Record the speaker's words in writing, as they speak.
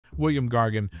William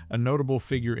Gargan, a notable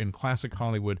figure in classic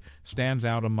Hollywood, stands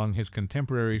out among his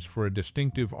contemporaries for a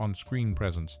distinctive on-screen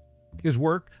presence. His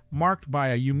work, marked by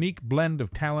a unique blend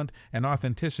of talent and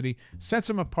authenticity, sets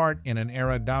him apart in an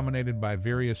era dominated by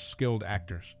various skilled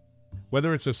actors.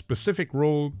 Whether it's a specific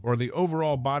role or the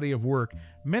overall body of work,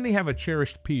 many have a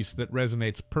cherished piece that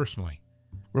resonates personally.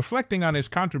 Reflecting on his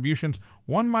contributions,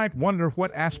 one might wonder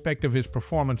what aspect of his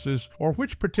performances or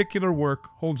which particular work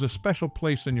holds a special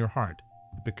place in your heart.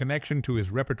 The connection to his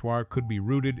repertoire could be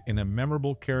rooted in a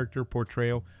memorable character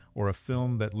portrayal or a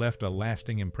film that left a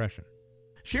lasting impression.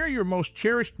 Share your most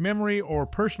cherished memory or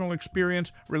personal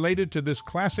experience related to this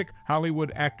classic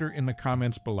Hollywood actor in the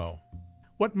comments below.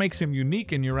 What makes him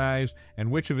unique in your eyes,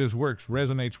 and which of his works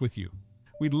resonates with you?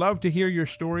 We'd love to hear your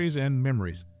stories and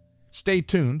memories. Stay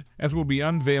tuned, as we'll be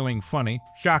unveiling funny,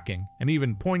 shocking, and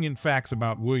even poignant facts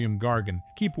about William Gargan.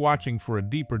 Keep watching for a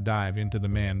deeper dive into the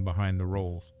man behind the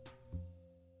roles.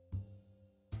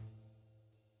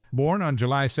 Born on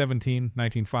July 17,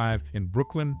 1905, in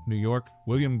Brooklyn, New York,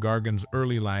 William Gargan's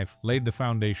early life laid the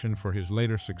foundation for his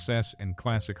later success in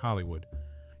classic Hollywood.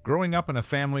 Growing up in a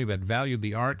family that valued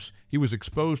the arts, he was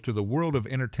exposed to the world of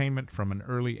entertainment from an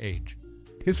early age.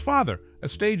 His father, a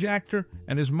stage actor,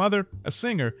 and his mother, a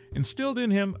singer, instilled in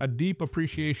him a deep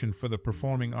appreciation for the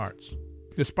performing arts.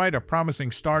 Despite a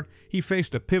promising start, he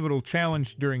faced a pivotal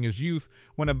challenge during his youth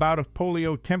when a bout of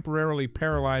polio temporarily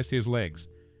paralyzed his legs.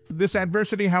 This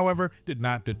adversity, however, did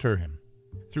not deter him.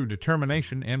 Through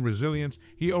determination and resilience,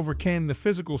 he overcame the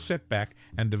physical setback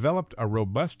and developed a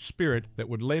robust spirit that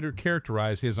would later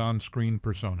characterize his on-screen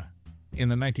persona. In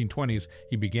the 1920s,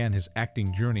 he began his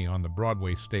acting journey on the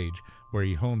Broadway stage, where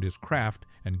he honed his craft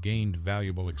and gained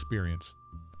valuable experience.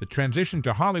 The transition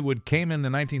to Hollywood came in the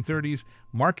 1930s,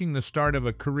 marking the start of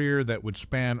a career that would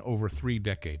span over 3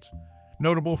 decades.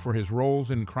 Notable for his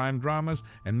roles in crime dramas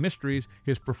and mysteries,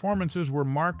 his performances were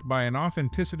marked by an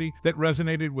authenticity that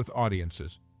resonated with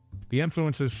audiences. The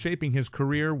influences shaping his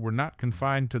career were not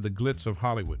confined to the glitz of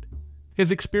Hollywood. His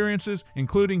experiences,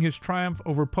 including his triumph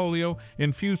over polio,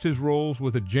 infused his roles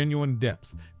with a genuine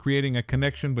depth, creating a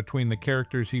connection between the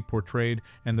characters he portrayed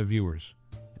and the viewers.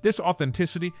 This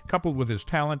authenticity, coupled with his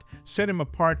talent, set him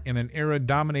apart in an era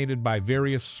dominated by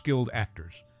various skilled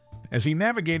actors. As he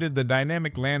navigated the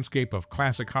dynamic landscape of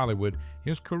classic Hollywood,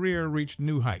 his career reached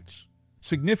new heights.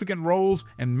 Significant roles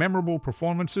and memorable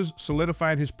performances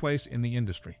solidified his place in the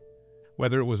industry.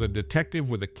 Whether it was a detective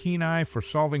with a keen eye for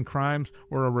solving crimes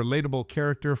or a relatable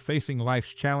character facing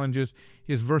life's challenges,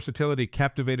 his versatility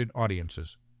captivated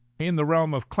audiences. In the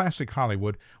realm of classic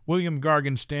Hollywood, William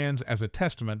Gargan stands as a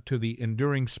testament to the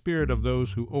enduring spirit of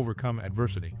those who overcome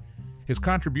adversity. His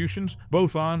contributions,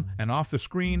 both on and off the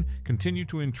screen, continue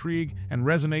to intrigue and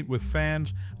resonate with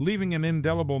fans, leaving an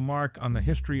indelible mark on the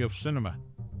history of cinema.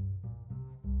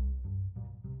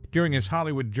 During his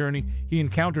Hollywood journey, he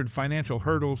encountered financial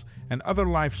hurdles and other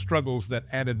life struggles that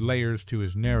added layers to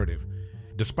his narrative.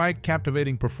 Despite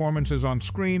captivating performances on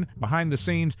screen, behind the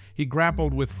scenes, he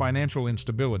grappled with financial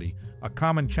instability, a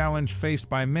common challenge faced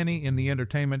by many in the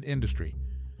entertainment industry.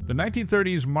 The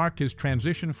 1930s marked his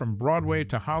transition from Broadway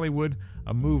to Hollywood,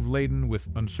 a move laden with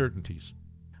uncertainties.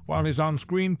 While his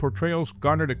on-screen portrayals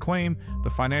garnered acclaim,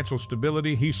 the financial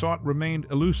stability he sought remained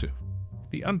elusive.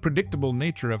 The unpredictable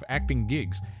nature of acting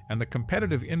gigs and the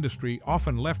competitive industry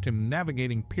often left him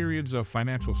navigating periods of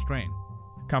financial strain.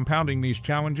 Compounding these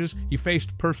challenges, he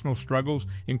faced personal struggles,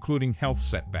 including health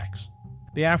setbacks.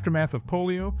 The aftermath of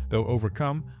polio, though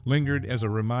overcome, lingered as a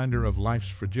reminder of life's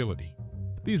fragility.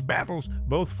 These battles,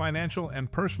 both financial and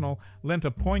personal, lent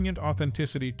a poignant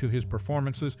authenticity to his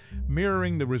performances,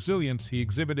 mirroring the resilience he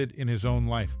exhibited in his own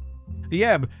life. The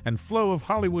ebb and flow of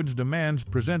Hollywood's demands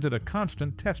presented a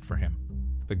constant test for him.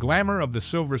 The glamour of the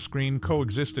silver screen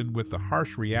coexisted with the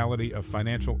harsh reality of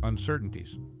financial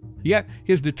uncertainties. Yet,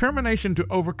 his determination to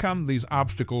overcome these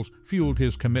obstacles fueled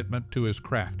his commitment to his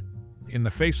craft. In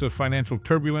the face of financial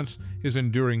turbulence, his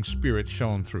enduring spirit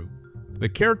shone through. The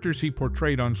characters he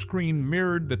portrayed on screen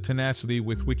mirrored the tenacity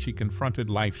with which he confronted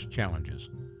life's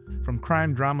challenges. From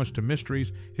crime dramas to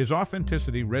mysteries, his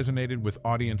authenticity resonated with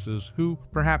audiences who,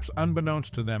 perhaps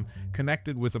unbeknownst to them,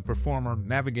 connected with a performer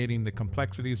navigating the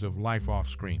complexities of life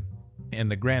off-screen. In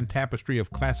the grand tapestry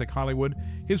of classic Hollywood,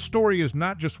 his story is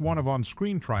not just one of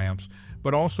on-screen triumphs,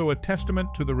 but also a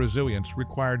testament to the resilience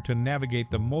required to navigate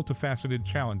the multifaceted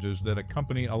challenges that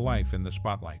accompany a life in the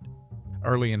spotlight.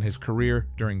 Early in his career,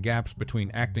 during gaps between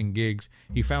acting gigs,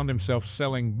 he found himself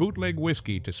selling bootleg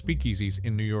whiskey to speakeasies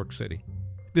in New York City.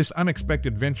 This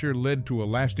unexpected venture led to a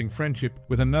lasting friendship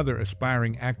with another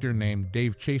aspiring actor named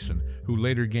Dave Chasen, who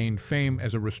later gained fame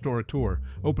as a restaurateur,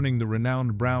 opening the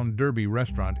renowned Brown Derby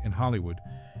restaurant in Hollywood.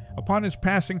 Upon his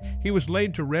passing, he was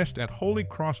laid to rest at Holy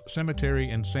Cross Cemetery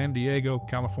in San Diego,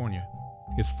 California.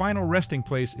 His final resting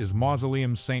place is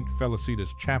Mausoleum St.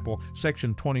 Felicitas Chapel,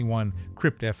 Section 21,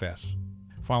 Crypt FS.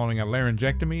 Following a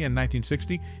laryngectomy in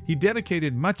 1960, he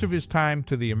dedicated much of his time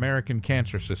to the American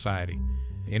Cancer Society.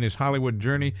 In his Hollywood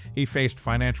journey, he faced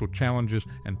financial challenges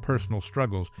and personal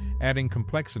struggles, adding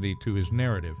complexity to his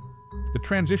narrative. The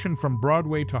transition from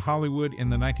Broadway to Hollywood in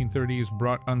the 1930s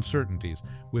brought uncertainties,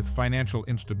 with financial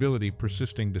instability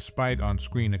persisting despite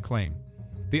on-screen acclaim.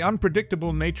 The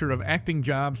unpredictable nature of acting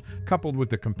jobs, coupled with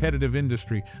the competitive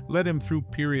industry, led him through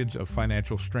periods of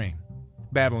financial strain.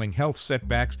 Battling health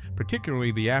setbacks,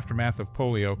 particularly the aftermath of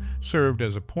polio, served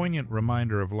as a poignant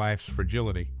reminder of life's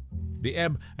fragility. The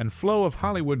ebb and flow of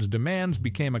Hollywood's demands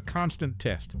became a constant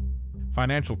test.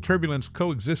 Financial turbulence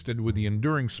coexisted with the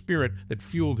enduring spirit that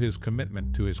fueled his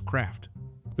commitment to his craft.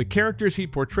 The characters he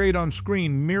portrayed on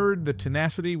screen mirrored the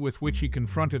tenacity with which he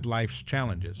confronted life's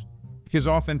challenges. His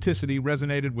authenticity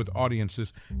resonated with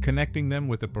audiences, connecting them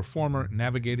with a performer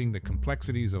navigating the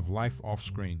complexities of life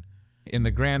off-screen. In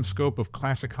the grand scope of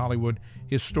classic Hollywood,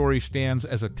 his story stands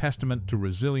as a testament to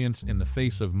resilience in the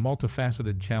face of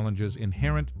multifaceted challenges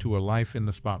inherent to a life in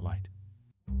the spotlight.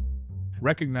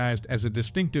 Recognized as a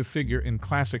distinctive figure in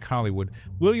classic Hollywood,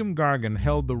 William Gargan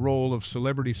held the role of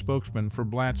celebrity spokesman for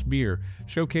Blatt's Beer,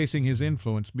 showcasing his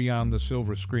influence beyond the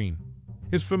silver screen.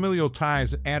 His familial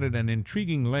ties added an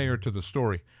intriguing layer to the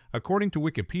story. According to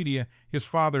Wikipedia, his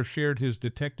father shared his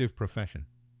detective profession.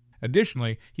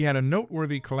 Additionally, he had a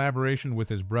noteworthy collaboration with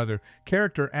his brother,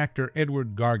 character actor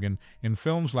Edward Gargan, in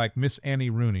films like Miss Annie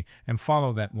Rooney and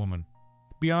Follow That Woman.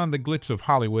 Beyond the glitz of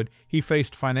Hollywood, he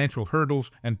faced financial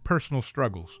hurdles and personal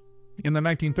struggles. In the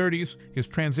 1930s, his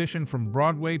transition from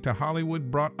Broadway to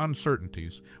Hollywood brought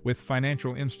uncertainties, with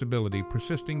financial instability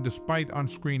persisting despite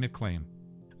on-screen acclaim.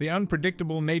 The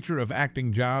unpredictable nature of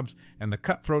acting jobs and the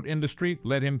cutthroat industry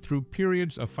led him through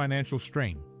periods of financial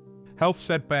strain. Health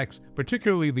setbacks,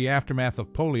 particularly the aftermath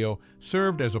of polio,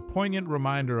 served as a poignant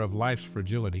reminder of life's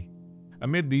fragility.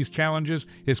 Amid these challenges,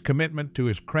 his commitment to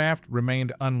his craft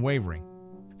remained unwavering.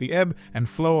 The ebb and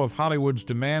flow of Hollywood's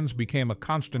demands became a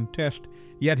constant test,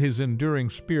 yet his enduring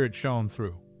spirit shone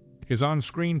through. His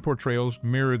on-screen portrayals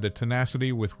mirrored the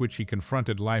tenacity with which he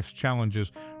confronted life's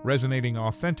challenges, resonating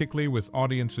authentically with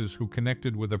audiences who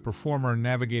connected with a performer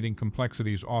navigating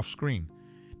complexities off-screen.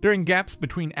 During gaps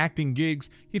between acting gigs,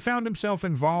 he found himself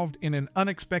involved in an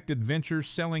unexpected venture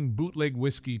selling bootleg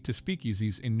whiskey to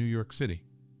speakeasies in New York City.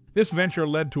 This venture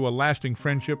led to a lasting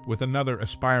friendship with another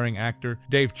aspiring actor,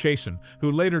 Dave Chasen,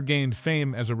 who later gained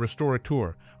fame as a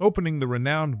restaurateur, opening the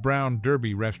renowned Brown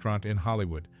Derby restaurant in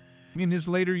Hollywood. In his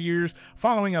later years,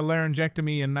 following a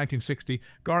laryngectomy in 1960,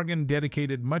 Gargan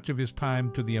dedicated much of his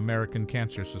time to the American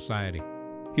Cancer Society.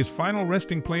 His final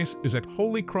resting place is at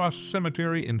Holy Cross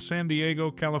Cemetery in San Diego,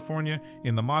 California,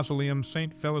 in the Mausoleum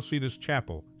St. Felicitas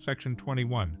Chapel, Section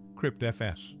 21, Crypt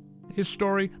FS. His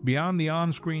story, beyond the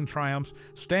on-screen triumphs,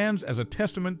 stands as a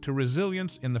testament to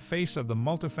resilience in the face of the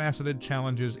multifaceted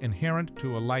challenges inherent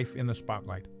to a life in the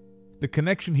spotlight. The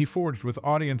connection he forged with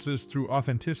audiences through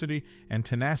authenticity and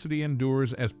tenacity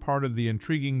endures as part of the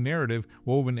intriguing narrative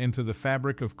woven into the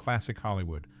fabric of classic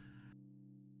Hollywood.